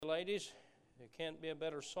ladies. There can't be a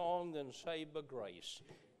better song than Saved by Grace.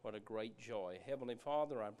 What a great joy. Heavenly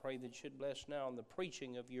Father, I pray that you'd bless now in the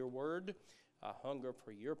preaching of your word. I hunger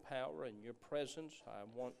for your power and your presence. I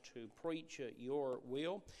want to preach your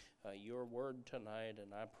will, your word tonight,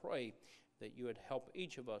 and I pray that you would help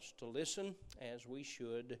each of us to listen as we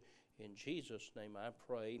should. In Jesus' name I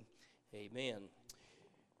pray, amen.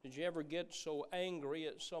 Did you ever get so angry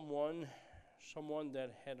at someone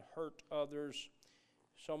that had hurt others,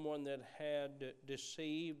 someone that had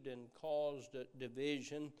deceived and caused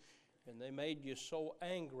division, and they made you so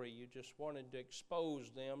angry you just wanted to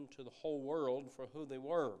expose them to the whole world for who they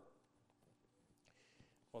were?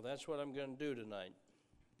 Well, that's what I'm going to do tonight.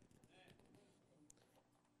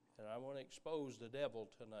 And I want to expose the devil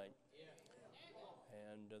tonight.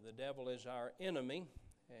 And the devil is our enemy,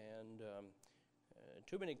 and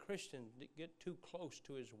too many Christians get too close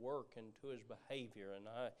to his work and to his behavior, and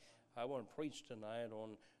I want to preach tonight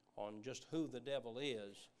on just who the devil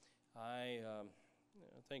is. I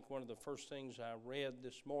think one of the first things I read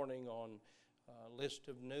this morning on a list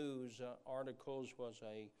of news articles was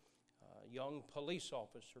a young police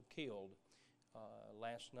officer killed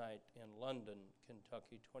last night in London,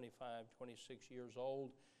 Kentucky, 25, 26 years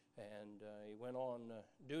old, and he went on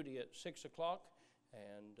duty at 6 o'clock,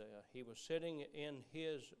 and he was sitting in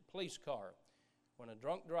his police car when a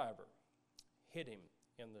drunk driver hit him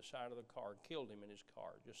in the side of the car, killed him in his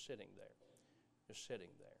car, just sitting there.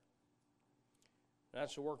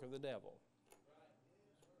 That's the work of the devil.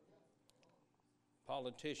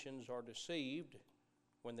 Politicians are deceived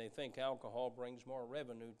when they think alcohol brings more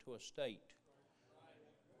revenue to a state.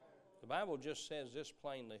 The Bible just says this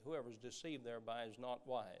plainly: whoever's deceived thereby is not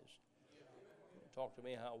wise. Talk to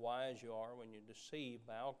me how wise you are when you're deceived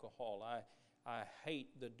by alcohol. I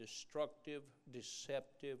hate the destructive,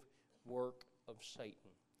 deceptive work of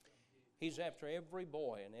Satan. He's after every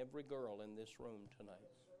boy and every girl in this room tonight.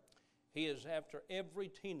 He is after every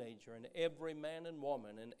teenager and every man and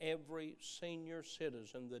woman and every senior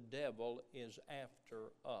citizen. The devil is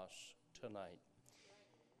after us tonight.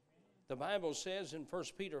 The Bible says in 1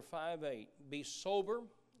 Peter 5:8, be sober,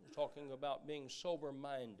 talking about being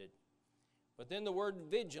sober-minded. But then the word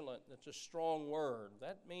vigilant, that's a strong word.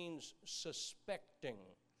 That means suspecting.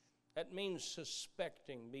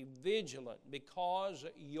 Be vigilant, because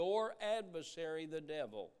your adversary, the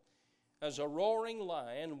devil, as a roaring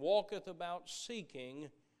lion, walketh about seeking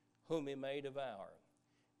whom he may devour.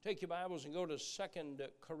 Take your Bibles and go to 2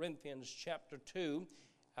 Corinthians chapter 2.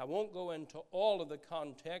 I won't go into all of the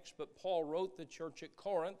context, but Paul wrote the church at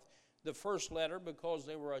Corinth the first letter because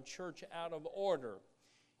they were a church out of order.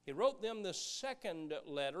 He wrote them the second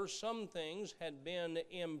letter. Some things had been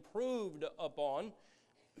improved upon.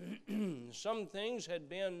 Some things had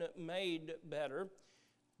been made better.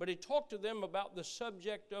 But he talked to them about the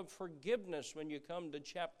subject of forgiveness when you come to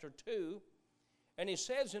chapter 2. And he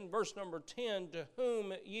says in verse number 10, to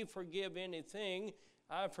whom ye forgive anything,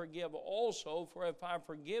 I forgive also. For if I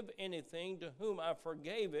forgive anything to whom I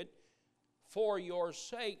forgave it, for your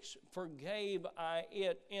sakes forgave I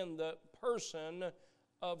it in the person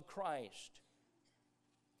of Christ.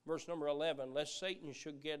 Verse number 11, lest Satan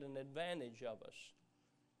should get an advantage of us.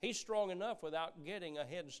 He's strong enough without getting a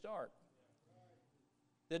head start.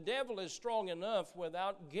 The devil is strong enough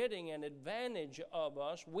without getting an advantage of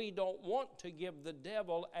us. We don't want to give the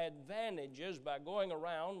devil advantages by going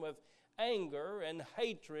around with anger and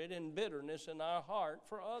hatred and bitterness in our heart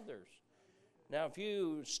for others. Now, if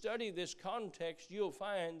you study this context, you'll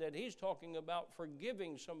find that he's talking about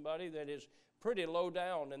forgiving somebody that is pretty low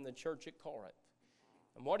down in the church at Corinth.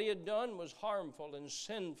 And what he had done was harmful and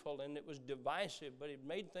sinful, and it was divisive, but he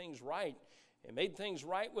made things right. He made things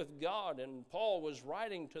right with God, and Paul was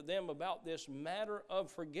writing to them about this matter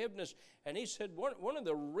of forgiveness. And he said, one of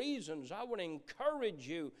the reasons I would encourage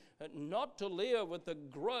you not to live with a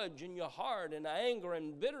grudge in your heart and anger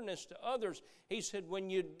and bitterness to others, he said, when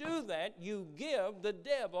you do that, you give the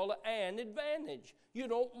devil an advantage. You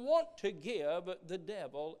don't want to give the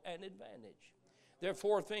devil an advantage. There are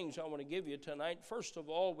four things I want to give you tonight. First of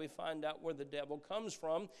all, we find out where the devil comes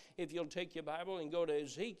from. If you'll take your Bible and go to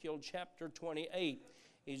Ezekiel chapter 28.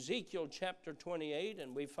 Ezekiel chapter 28,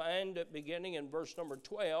 and we find beginning in verse number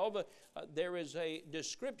 12, there is a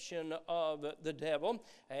description of the devil,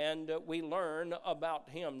 and we learn about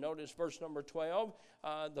him. Notice verse number 12,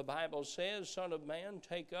 the Bible says, Son of man,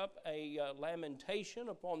 take up a lamentation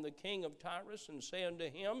upon the king of Tyrus, and say unto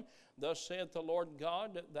him, Thus saith the Lord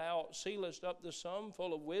God, Thou sealest up the sum,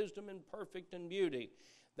 full of wisdom and perfect in beauty.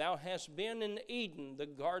 Thou hast been in Eden, the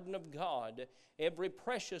garden of God. Every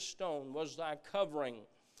precious stone was thy covering.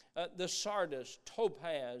 The sardius,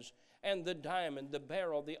 topaz, and the diamond, the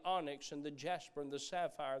beryl, the onyx, and the jasper, and the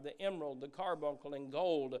sapphire, the emerald, the carbuncle, and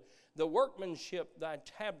gold. The workmanship, thy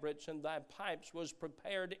tabrets and thy pipes, was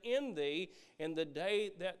prepared in thee in the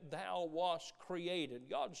day that thou wast created.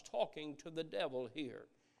 God's talking to the devil here.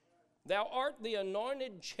 Thou art the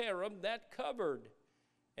anointed cherub that covered,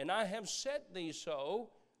 and I have set thee so.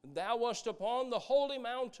 Thou wast upon the holy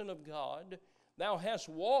mountain of God. Thou hast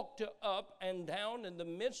walked up and down in the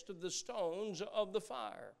midst of the stones of the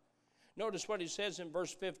fire. Notice what he says in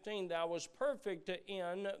verse 15, thou wast perfect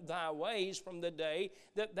in thy ways from the day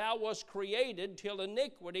that thou wast created till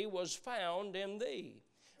iniquity was found in thee.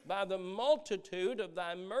 By the multitude of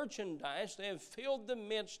thy merchandise they have filled the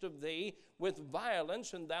midst of thee with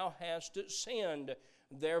violence, and thou hast sinned.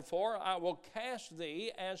 Therefore I will cast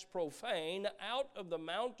thee as profane out of the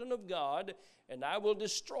mountain of God, and I will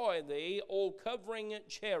destroy thee, O covering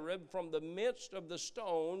cherub, from the midst of the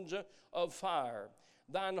stones of fire.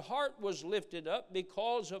 Thine heart was lifted up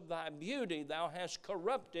because of thy beauty. Thou hast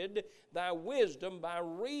corrupted thy wisdom by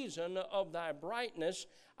reason of thy brightness.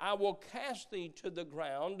 I will cast thee to the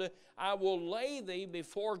ground. I will lay thee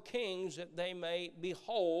before kings that they may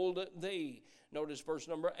behold thee. Notice verse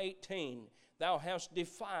number 18. Thou hast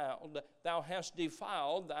defiled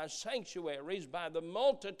thy sanctuaries by the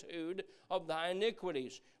multitude of thy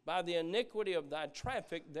iniquities. By the iniquity of thy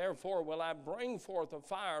traffic, therefore, will I bring forth a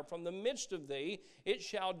fire from the midst of thee. It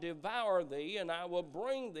shall devour thee, and I will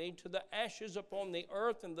bring thee to the ashes upon the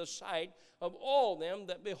earth in the sight of all them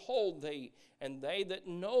that behold thee. And they that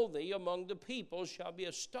know thee among the people shall be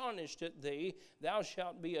astonished at thee. Thou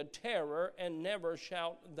shalt be a terror, and never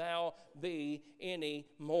shalt thou be any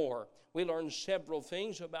more. We learn several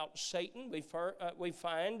things about Satan. We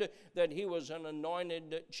find that he was an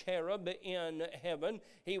anointed cherub in heaven.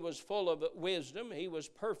 He was full of wisdom. He was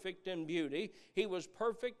perfect in beauty. He was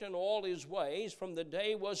perfect in all his ways from the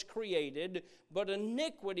day was created. But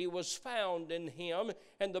iniquity was found in him,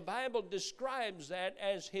 and the Bible describes that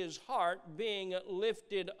as his heart being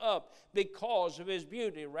lifted up because of his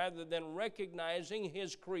beauty. Rather than recognizing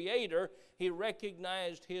his Creator, he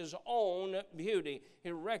recognized his own beauty.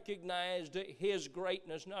 He recognized his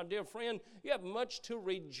greatness. Now, dear friend, you have much to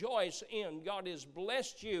rejoice in. God has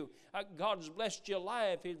blessed you. God's blessed your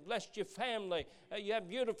life. He's blessed your family. You have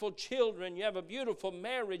beautiful children. You have a beautiful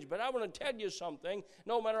marriage. But I want to tell you something.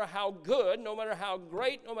 No matter how good, no matter how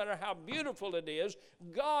great, no matter how beautiful it is,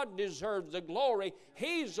 God deserves the glory.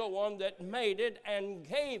 He's the one that made it and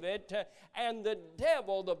gave it. And the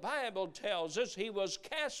devil, the Bible tells us, he was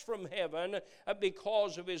cast from heaven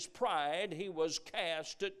because of his pride. He was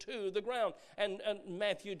cast to the ground. And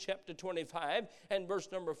Matthew chapter 25 and verse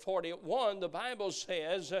number 41, the Bible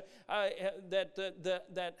says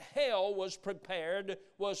that hell was prepared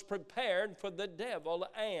for the devil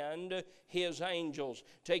and his angels.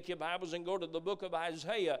 Take your Bibles and go to the book of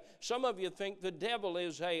Isaiah. Some of you think the devil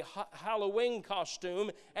is a Halloween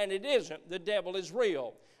costume, and it isn't. The devil is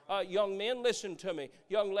real. Young men, listen to me.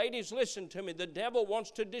 Young ladies, listen to me. The devil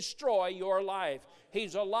wants to destroy your life.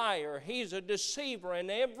 He's a liar. He's a deceiver in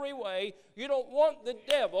every way. You don't want the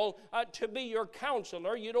devil to be your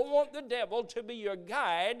counselor. You don't want the devil to be your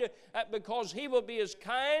guide because he will be as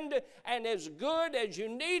kind and as good as you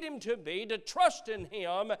need him to be to trust in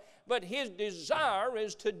him. But his desire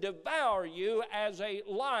is to devour you as a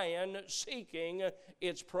lion seeking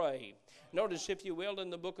its prey. Notice, if you will, in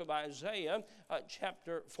the book of Isaiah,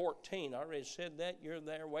 chapter 14. I already said that. You're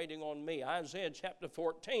there waiting on me. Isaiah chapter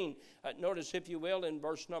 14. Notice, if you will, in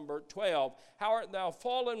verse number 12. How art thou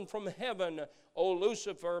fallen from heaven, O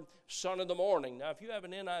Lucifer, son of the morning? Now, if you have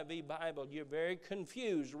an NIV Bible, you're very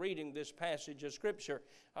confused reading this passage of Scripture.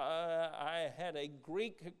 I had a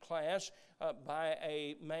Greek class by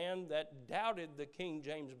a man that doubted the King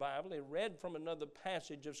James Bible. He read from another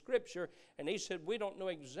passage of Scripture, and he said, we don't know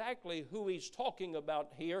exactly who he's talking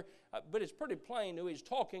about here, but it's pretty plain who he's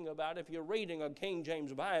talking about if you're reading a King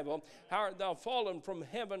James Bible. How art thou fallen from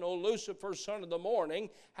heaven, O Lucifer, son of the morning?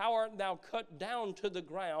 How art thou cut down to the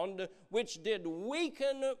ground, which did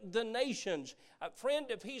weaken the nations? Friend,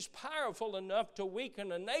 if he's powerful enough to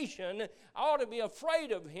weaken a nation, I ought to be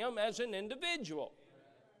afraid of him as an individual.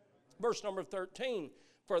 Verse number 13,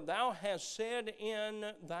 for thou hast said in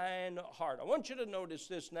thine heart. I want you to notice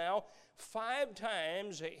this now. 5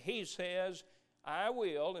 times he says, I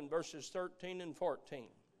will, in verses 13 and 14.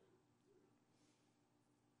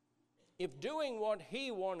 If doing what he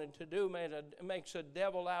wanted to do makes a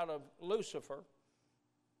devil out of Lucifer,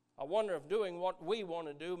 I wonder if doing what we want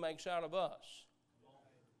to do makes out of us.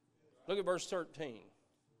 Look at verse 13.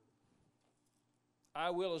 I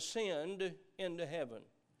will ascend into heaven.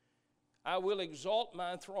 I will exalt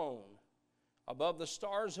my throne above the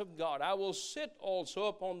stars of God. I will sit also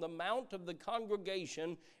upon the mount of the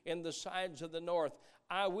congregation in the sides of the north.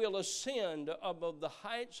 I will ascend above the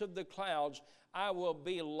heights of the clouds. I will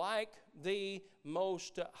be like the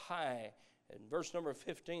Most High. In verse number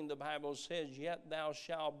 15, the Bible says, yet thou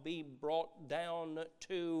shalt be brought down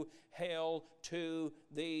to hell, to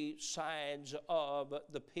the sides of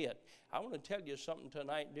the pit. I want to tell you something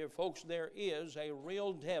tonight, dear folks. There is a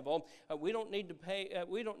real devil. We don't need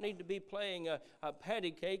to be playing a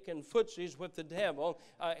patty cake and footsies with the devil.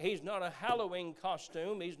 He's not a Halloween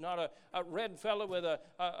costume. He's not a red fellow with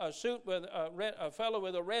a suit with a fellow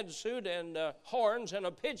with a red suit and horns and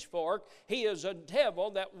a pitchfork. He is a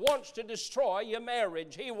devil that wants to destroy your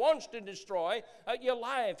marriage. He wants to destroy your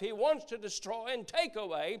life. He wants to destroy and take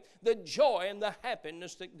away the joy and the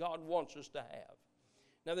happiness that God wants us to have.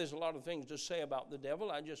 Now, there's a lot of things to say about the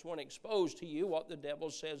devil. I just want to expose to you what the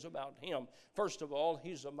devil says about him. First of all,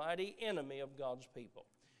 he's a mighty enemy of God's people.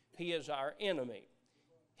 He is our enemy.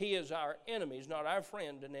 He is our enemy. He's not our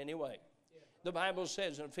friend in any way. The Bible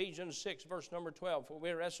says in Ephesians 6, verse number 12, for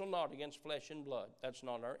we wrestle not against flesh and blood. That's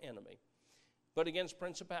not our enemy. But against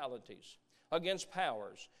principalities, against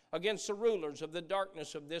powers, against the rulers of the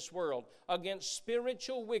darkness of this world, against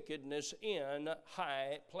spiritual wickedness in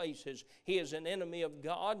high places. He is an enemy of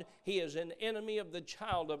God. He is an enemy of the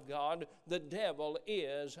child of God. The devil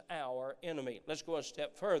is our enemy. Let's go a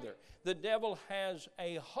step further. The devil has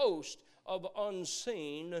a host of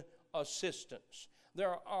unseen assistants.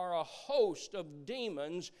 There are a host of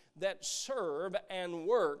demons that serve and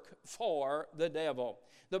work for the devil.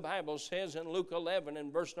 The Bible says in Luke 11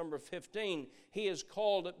 and verse number 15, he is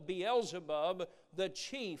called Beelzebub, the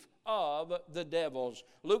chief of the devils.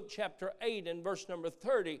 Luke chapter 8 and verse number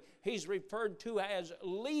 30, he's referred to as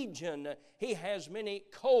Legion. He has many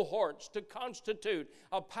cohorts to constitute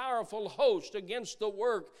a powerful host against the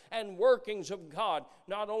work and workings of God.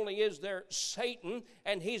 Not only is there Satan,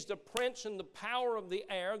 and he's the prince and the power of the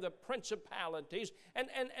air, the principalities.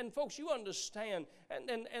 And folks, you understand,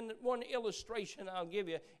 and one illustration I'll give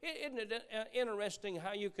you. Isn't it interesting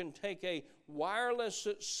how you can take a wireless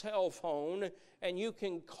cell phone and you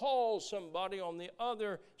can call somebody on the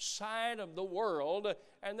other side of the world,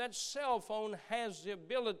 and that cell phone has the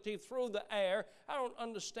ability through the air. I don't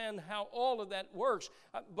understand how all of that works,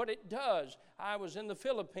 but it does. I was in the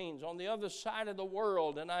Philippines on the other side of the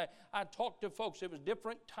world, and I talked to folks. It was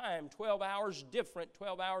different time, 12 hours different,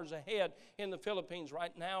 12 hours ahead in the Philippines.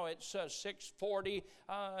 Right now it's 6:40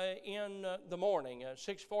 in the morning,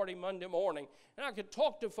 6:40 Monday morning. And I could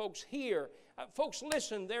talk to folks here. Folks,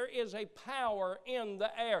 listen, there is a power in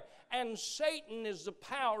the air, and Satan is the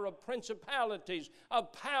power of principalities,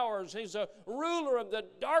 of powers. He's a ruler of the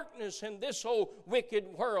darkness in this old wicked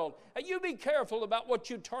world. You be careful about what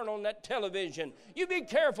you turn on that television. You be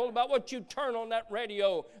careful about what you turn on that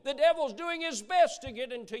radio. The devil's doing his best to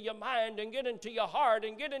get into your mind and get into your heart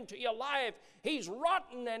and get into your life. He's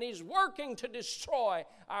rotten and he's working to destroy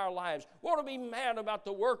our lives. We ought to be mad about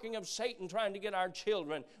the working of Satan trying to get our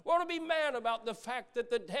children. We ought to be mad about the fact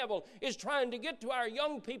that the devil is trying to get to our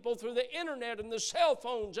young people through the internet and the cell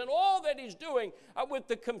phones and all that he's doing with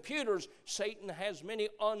the computers. Satan has many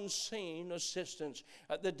unseen assistants.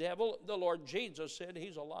 The devil, the Lord Jesus said,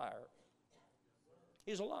 he's a liar.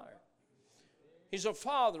 He's a liar. He's a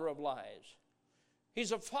father of lies.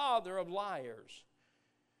 He's a father of liars.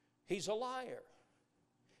 He's a liar.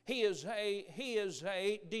 He is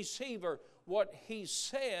a deceiver. What he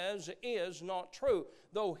says is not true,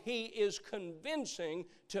 though he is convincing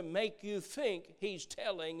to make you think he's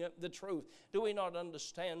telling the truth. Do we not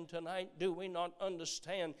understand tonight? Do we not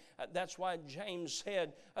understand? That's why James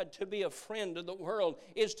said to be a friend of the world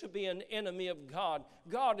is to be an enemy of God.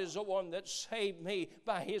 God is the one that saved me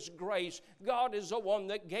by his grace. God is the one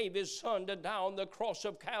that gave his son to die on the cross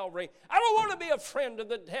of Calvary. I don't want to be a friend of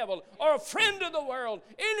the devil or a friend of the world,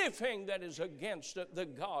 anything that is against the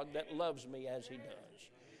God that loves me as he does.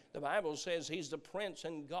 The Bible says he's the prince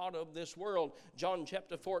and God of this world. John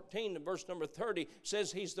chapter 14 and verse number 30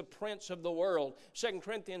 says he's the prince of the world. 2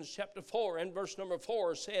 Corinthians chapter 4 and verse number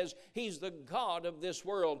 4 says he's the God of this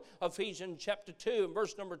world. Ephesians chapter 2 and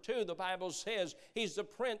verse number 2, the Bible says he's the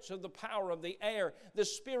prince of the power of the air, the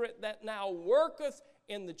spirit that now worketh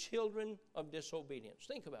in the children of disobedience.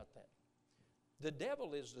 Think about that. The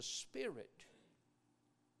devil is the spirit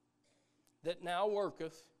that now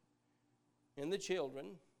worketh in the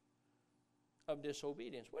children of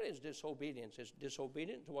disobedience. What is disobedience? It's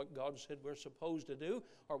disobedient to what God said we're supposed to do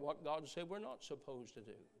or what God said we're not supposed to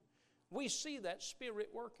do. We see that spirit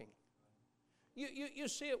working. You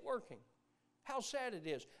see it working. How sad it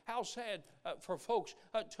is. How sad for folks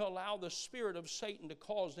to allow the spirit of Satan to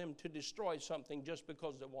cause them to destroy something just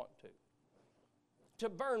because they want to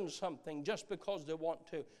burn something just because they want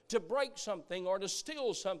to break something or to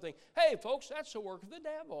steal something. Hey, folks, that's the work of the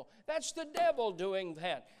devil. That's the devil doing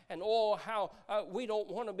that. And oh, how we don't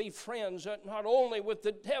want to be friends not only with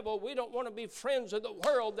the devil, we don't want to be friends of the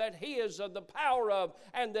world that he is the power of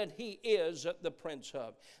and that he is the prince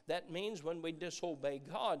of. That means when we disobey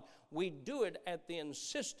God, we do it at the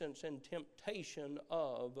insistence and temptation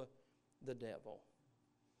of the devil.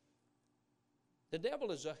 The devil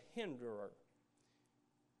is a hinderer.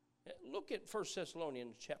 Look at 1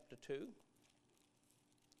 Thessalonians chapter 2.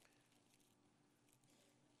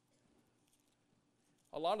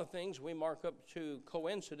 A lot of things we mark up to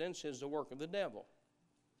coincidence is the work of the devil.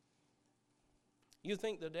 You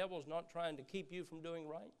think the devil's not trying to keep you from doing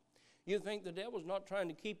right? You think the devil's not trying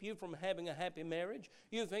to keep you from having a happy marriage?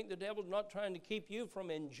 You think the devil's not trying to keep you from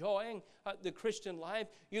enjoying the Christian life?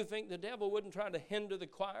 You think the devil wouldn't try to hinder the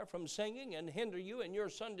choir from singing and hinder you in your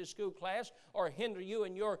Sunday school class or hinder you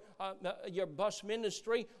in your bus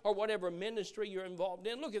ministry or whatever ministry you're involved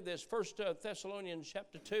in? Look at this, 1 Thessalonians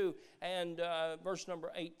chapter 2 and verse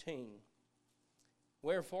number 18.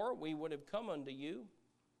 Wherefore we would have come unto you,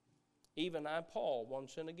 even I, Paul,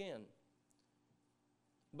 once and again.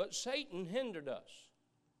 But Satan hindered us.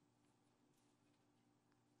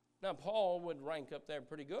 Now, Paul would rank up there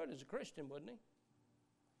pretty good as a Christian, wouldn't he?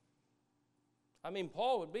 I mean,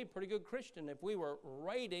 Paul would be a pretty good Christian. If we were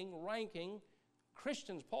ranking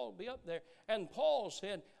Christians, Paul would be up there. And Paul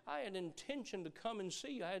said, I had intention to come and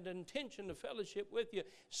see you. I had intention to fellowship with you.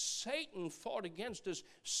 Satan fought against us.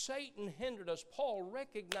 Satan hindered us. Paul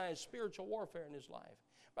recognized spiritual warfare in his life.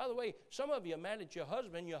 By the way, some of you are mad at your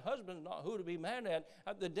husband. Your husband's not who to be mad at.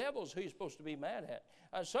 The devil's who you're supposed to be mad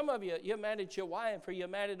at. Some of you, you're mad at your wife, or you're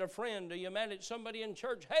mad at a friend, or you're mad at somebody in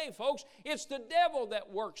church. Hey, folks, it's the devil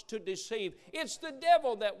that works to deceive. It's the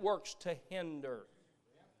devil that works to hinder.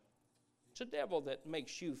 It's the devil that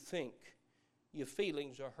makes you think your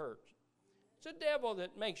feelings are hurt. It's the devil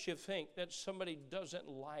that makes you think that somebody doesn't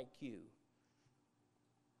like you.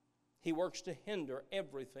 He works to hinder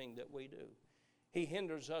everything that we do. He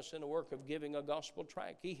hinders us in the work of giving a gospel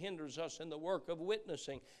tract. He hinders us in the work of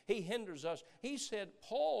witnessing. He hinders us.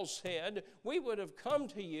 Paul said, we would have come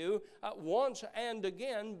to you once and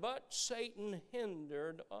again, but Satan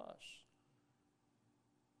hindered us.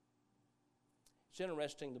 It's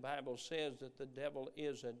interesting, the Bible says that the devil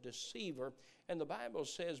is a deceiver. And the Bible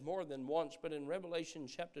says more than once, but in Revelation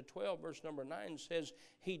chapter 12, verse number 9 says,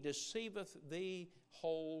 he deceiveth the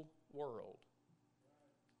whole world.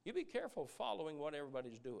 You be careful following what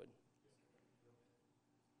everybody's doing.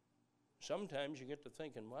 Sometimes you get to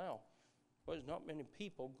thinking, wow, well, there's not many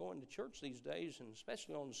people going to church these days, and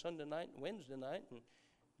especially on Sunday night and Wednesday night. And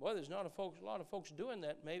boy, there's not a lot of folks doing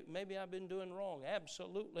that. Maybe I've been doing wrong.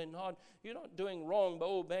 Absolutely not. You're not doing wrong by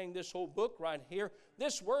obeying this whole book right here.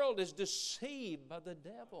 This world is deceived by the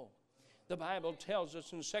devil. The Bible tells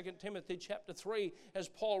us in 2 Timothy chapter 3, as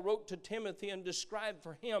Paul wrote to Timothy and described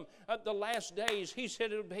for him at the last days, he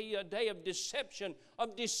said it would be a day of deception,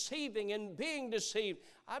 of deceiving and being deceived.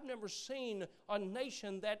 I've never seen a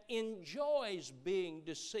nation that enjoys being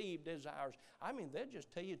deceived as ours. I mean, they'll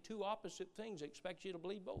just tell you two opposite things, expect you to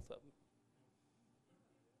believe both of them.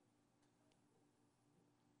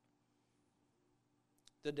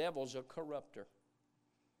 The devil's a corrupter.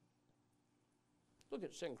 Look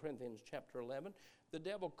at 2 Corinthians chapter 11. The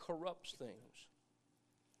devil corrupts things.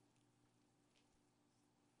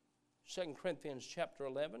 2 Corinthians chapter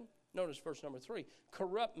 11, notice verse number 3.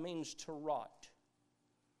 Corrupt means to rot.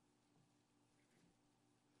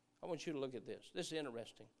 I want you to look at this. This is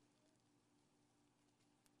interesting.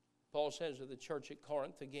 Paul says to the church at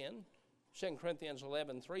Corinth again, 2 Corinthians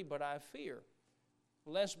 11:3, but I fear,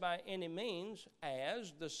 lest by any means,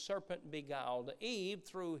 as the serpent beguiled Eve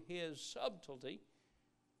through his subtlety,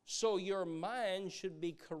 so your mind should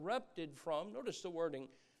be corrupted from, notice the wording,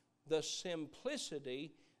 the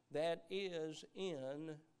simplicity that is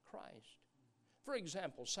in Christ. For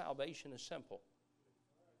example, salvation is simple.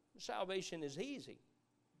 Salvation is easy.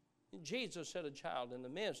 Jesus set a child in the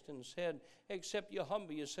midst and said, except you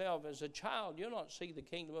humble yourself as a child, you'll not see the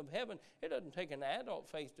kingdom of heaven. It doesn't take an adult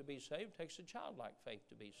faith to be saved. It takes a childlike faith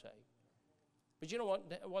to be saved. But you know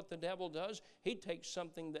what the devil does? He takes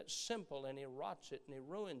something that's simple and he rots it and he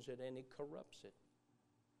ruins it and he corrupts it.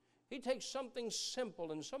 He takes something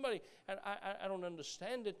simple, and somebody, and I don't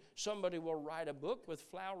understand it, somebody will write a book with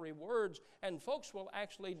flowery words, and folks will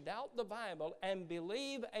actually doubt the Bible and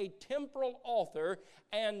believe a temporal author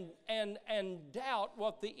and doubt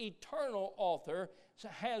what the eternal author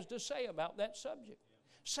has to say about that subject.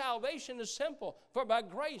 Salvation is simple. For by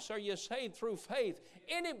grace are you saved through faith.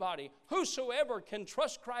 Anybody, whosoever can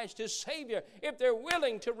trust Christ as Savior, if they're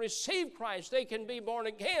willing to receive Christ, they can be born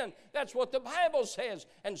again. That's what the Bible says.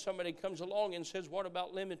 And somebody comes along and says, what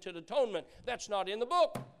about limited atonement? That's not in the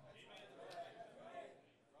book.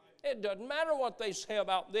 It doesn't matter what they say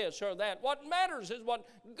about this or that. What matters is what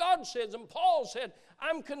God says. And Paul said,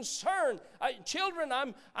 I'm concerned. Children,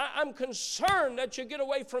 I'm concerned that you get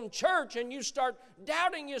away from church and you start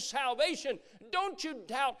doubting your salvation. Don't you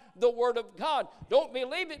doubt the Word of God. Don't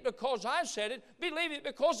believe it because I said it. Believe it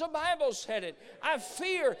because the Bible said it. I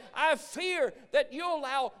fear that you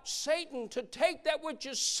allow Satan to take that which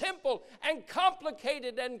is simple and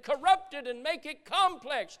complicated and corrupted and make it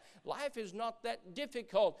complex. Life is not that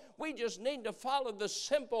difficult. We just need to follow the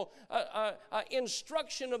simple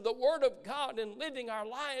instruction of the Word of God in living our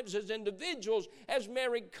lives as individuals, as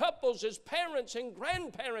married couples, as parents and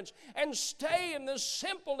grandparents, and stay in the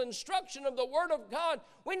simple instruction of the Word of God.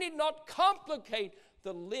 We need not complicate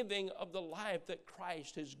the living of the life that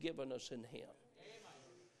Christ has given us in Him.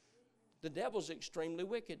 The devil's extremely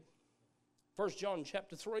wicked. 1 John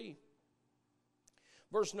chapter 3.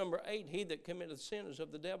 Verse number 8, he that committeth sin is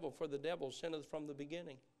of the devil, for the devil sinneth from the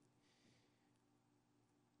beginning.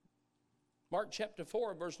 Mark chapter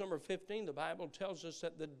 4, verse number 15, the Bible tells us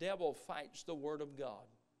that the devil fights the Word of God.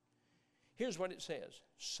 Here's what it says.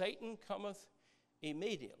 Satan cometh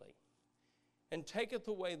immediately and taketh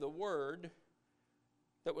away the word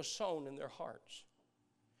that was sown in their hearts.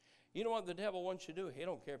 You know what the devil wants you to do? He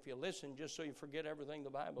don't care if you listen just so you forget everything the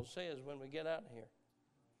Bible says when we get out of here.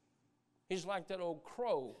 He's like that old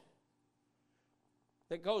crow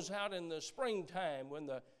that goes out in the springtime when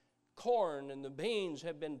the corn and the beans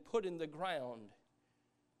have been put in the ground.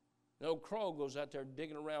 The old crow goes out there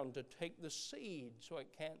digging around to take the seed so it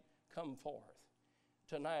can't come forth.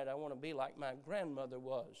 Tonight I want to be like my grandmother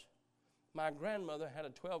was. My grandmother had a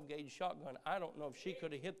 12-gauge shotgun. I don't know if she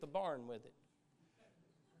could have hit the barn with it.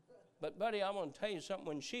 But, buddy, I'm going to tell you something.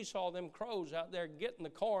 When she saw them crows out there getting the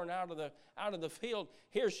corn out of the field,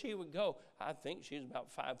 here she would go. I think she was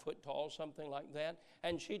about 5 foot tall, something like that.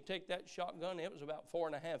 And she'd take that shotgun. It was about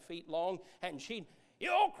 4.5 feet long. And she'd,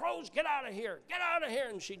 you old crows, get out of here. Get out of here.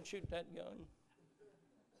 And she'd shoot that gun.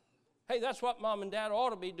 Hey, that's what mom and dad ought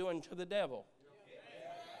to be doing to the devil.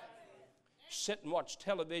 Sit and watch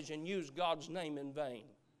television, use God's name in vain.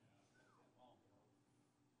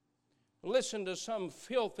 Listen to some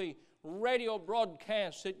filthy radio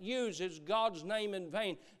broadcast that uses God's name in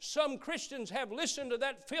vain. Some Christians have listened to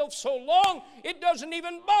that filth so long, it doesn't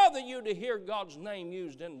even bother you to hear God's name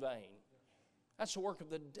used in vain. That's the work of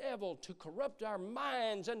the devil, to corrupt our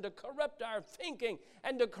minds and to corrupt our thinking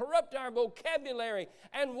and to corrupt our vocabulary.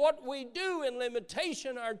 And what we do in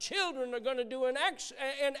limitation, our children are going to do in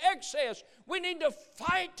excess. We need to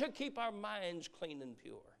fight to keep our minds clean and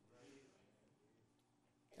pure.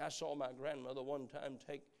 I saw my grandmother one time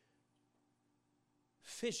take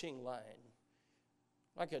fishing line,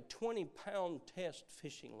 like a 20-pound test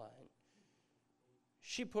fishing line.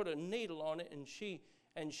 She put a needle on it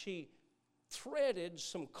and she threaded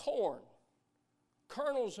some corn,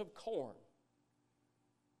 kernels of corn.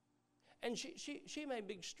 And she made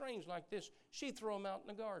big strings like this. She threw them out in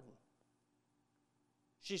the garden.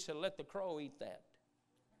 She said, let the crow eat that.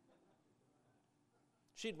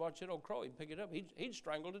 She'd watch that old crow. He'd pick it up. He'd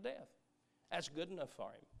strangle to death. That's good enough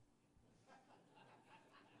for him.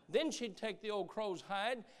 Then she'd take the old crow's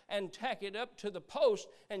hide and tack it up to the post,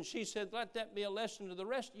 and she said, let that be a lesson to the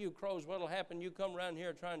rest of you crows. What'll happen? You come around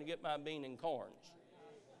here trying to get my bean and corns.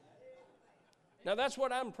 Now that's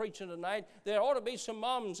what I'm preaching tonight. There ought to be some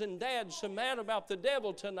moms and dads so mad about the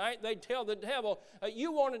devil tonight. They tell the devil,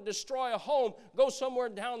 you want to destroy a home, go somewhere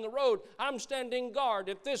down the road. I'm standing guard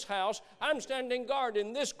at this house. I'm standing guard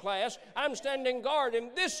in this class. I'm standing guard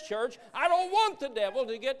in this church. I don't want the devil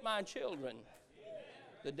to get my children.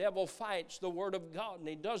 The devil fights the Word of God, and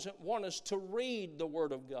he doesn't want us to read the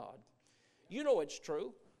Word of God. You know it's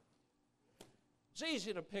true. It's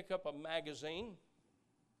easy to pick up a magazine.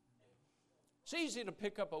 It's easy to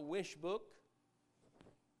pick up a wish book,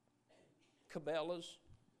 Cabela's,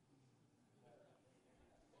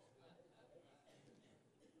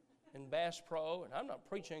 and Bass Pro. And I'm not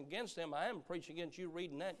preaching against them. I am preaching against you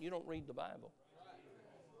reading that. You don't read the Bible.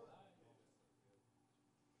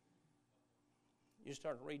 You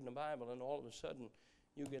start reading the Bible, and all of a sudden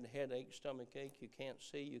You get a headache, stomach ache, you can't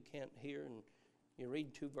see, you can't hear, and you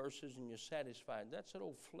read 2 verses and you're satisfied. That's that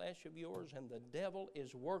old flesh of yours, and the devil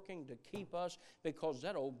is working to keep us, because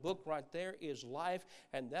that old book right there is life,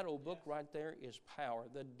 and that old book right there is power.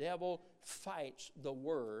 The devil fights the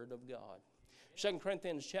Word of God. 2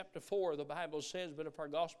 Corinthians chapter 4, the Bible says, "But if our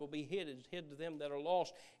gospel be hid, it is hid to them that are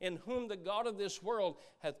lost, in whom the God of this world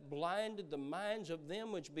hath blinded the minds of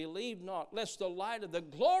them which believe not, lest the light of the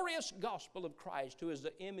glorious gospel of Christ, who is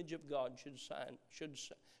the image of God, should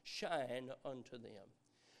shine unto them."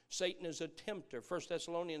 Satan is a tempter. 1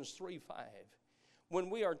 Thessalonians 3:5. When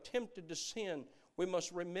we are tempted to sin, we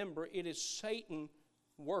must remember it is Satan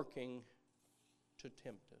working to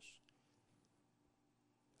tempt us.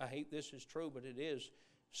 I hate this is true, but it is.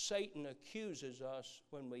 Satan accuses us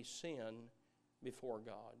when we sin before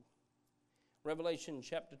God. Revelation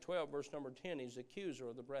chapter 12, verse number 10, he's the accuser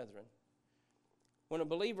of the brethren. When a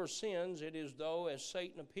believer sins, it is though as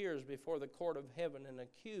Satan appears before the court of heaven and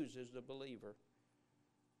accuses the believer.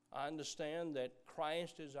 I understand that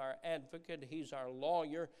Christ is our advocate. He's our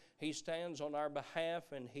lawyer. He stands on our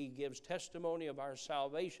behalf and he gives testimony of our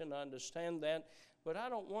salvation. I understand that. But I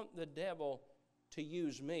don't want the devil to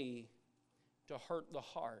use me to hurt the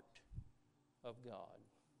heart of God.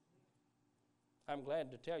 I'm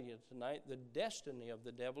glad to tell you tonight, the destiny of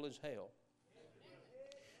the devil is hell.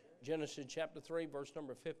 Genesis chapter 3, verse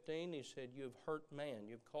number 15, he said, "You have hurt man.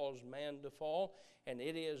 You've caused man to fall." And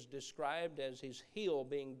it is described as his heel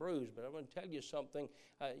being bruised. But I'm going to tell you something.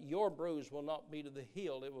 Your bruise will not be to the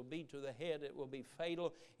heel. It will be to the head. It will be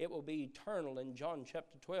fatal. It will be eternal. In John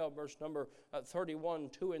chapter 12, verse number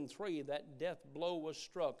 31, 2 and 3, that death blow was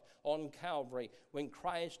struck on Calvary when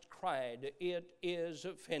Christ cried, "It is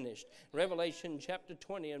finished." Revelation chapter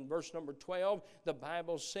 20 and verse number 12, the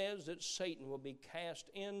Bible says that Satan will be cast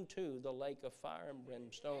into the lake of fire and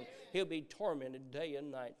brimstone. He'll be tormented day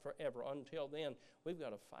and night forever. Until then, we've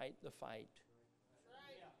got to fight the fight to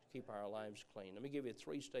keep our lives clean. Let me give you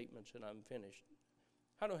 3 statements and I'm finished.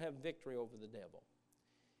 How to have victory over the devil.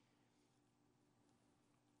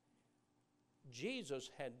 Jesus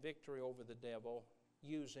had victory over the devil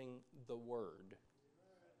using the Word.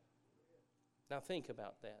 Now think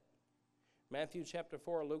about that. Matthew chapter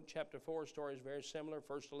 4, Luke chapter 4, story is very similar,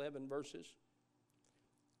 first 11 verses.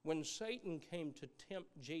 When Satan came to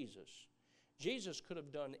tempt Jesus, Jesus could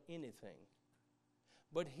have done anything.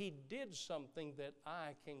 But he did something that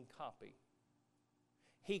I can copy.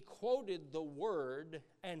 He quoted the Word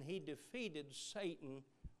and he defeated Satan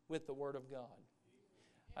with the Word of God.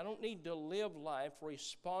 I don't need to live life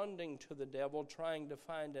responding to the devil, trying to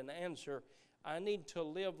find an answer. I need to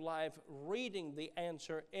live life reading the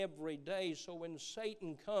answer every day, so when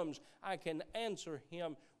Satan comes, I can answer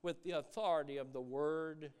him with the authority of the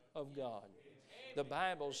Word of God. The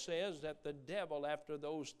Bible says that the devil, after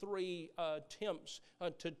those 3 attempts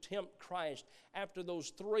to tempt Christ, after those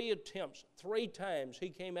 3 attempts, 3 times he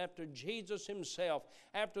came after Jesus himself.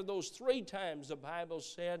 After those 3 times, the Bible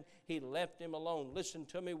said he left him alone. Listen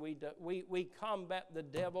to me, we combat the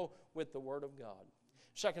devil with the Word of God.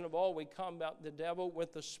 Second of all, we combat the devil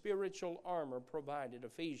with the spiritual armor provided.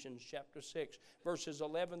 Ephesians chapter 6, verses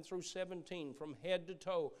 11 through 17. From head to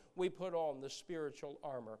toe, we put on the spiritual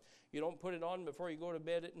armor. You don't put it on before you go to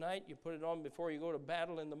bed at night. You put it on before you go to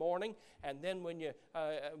battle in the morning. And then when you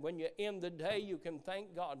end the day, you can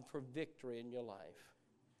thank God for victory in your life.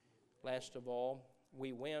 Last of all,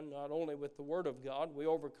 we win not only with the Word of God, we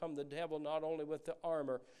overcome the devil not only with the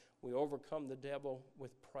armor, we overcome the devil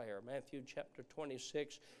with prayer. Matthew chapter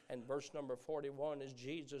 26 and verse number 41 is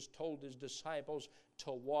Jesus told his disciples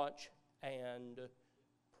to watch and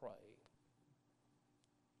pray.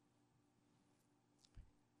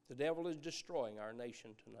 The devil is destroying our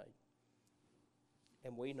nation tonight,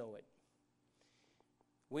 and we know it.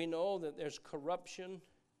 We know that there's corruption.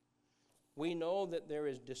 We know that there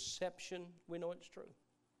is deception. We know it's true.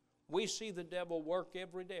 We see the devil work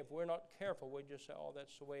every day. If we're not careful, we just say, "Oh,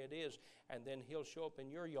 that's the way it is." And then he'll show up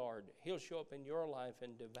in your yard. He'll show up in your life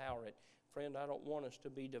and devour it. Friend, I don't want us to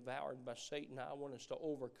be devoured by Satan. I want us to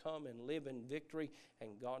overcome and live in victory.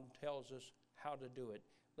 And God tells us how to do it.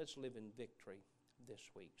 Let's live in victory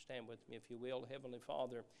this week. Stand with me if you will. Heavenly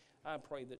Father, I pray that